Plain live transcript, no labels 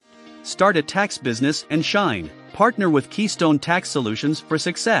Start a tax business and shine. Partner with Keystone Tax Solutions for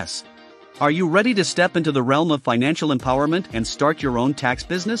success. Are you ready to step into the realm of financial empowerment and start your own tax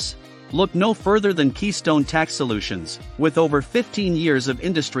business? Look no further than Keystone Tax Solutions. With over 15 years of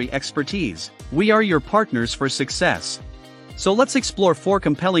industry expertise, we are your partners for success. So let's explore 4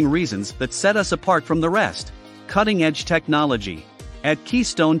 compelling reasons that set us apart from the rest. Cutting-edge technology. At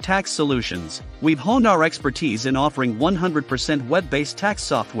Keystone Tax Solutions, we've honed our expertise in offering 100% web-based tax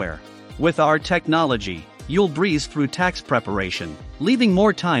software. With our technology, you'll breeze through tax preparation, leaving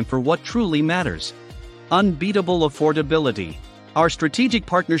more time for what truly matters. Unbeatable affordability. Our strategic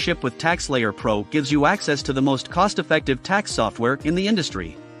partnership with TaxSlayer Pro gives you access to the most cost-effective tax software in the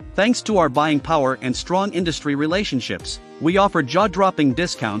industry. Thanks to our buying power and strong industry relationships, we offer jaw-dropping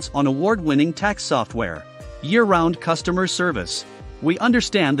discounts on award-winning tax software. Year-round customer service. We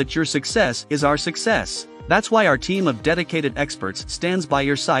understand that your success is our success. That's why our team of dedicated experts stands by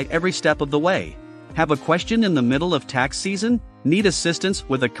your side every step of the way. Have a question in the middle of tax season? Need assistance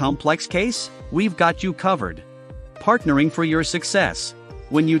with a complex case? We've got you covered. Partnering for your success.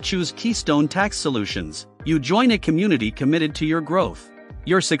 When you choose Keystone Tax Solutions, you join a community committed to your growth.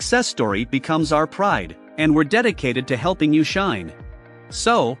 Your success story becomes our pride, and we're dedicated to helping you shine.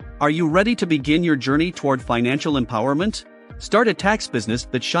 So, are you ready to begin your journey toward financial empowerment? Start a tax business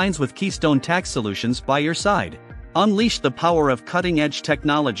that shines with Keystone Tax Solutions by your side. Unleash the power of cutting-edge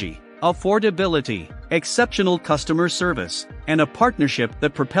technology, affordability, exceptional customer service, and a partnership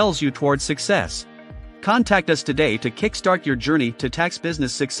that propels you toward success. Contact us today to kickstart your journey to tax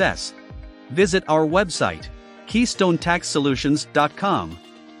business success. Visit our website, KeystoneTaxSolutions.com.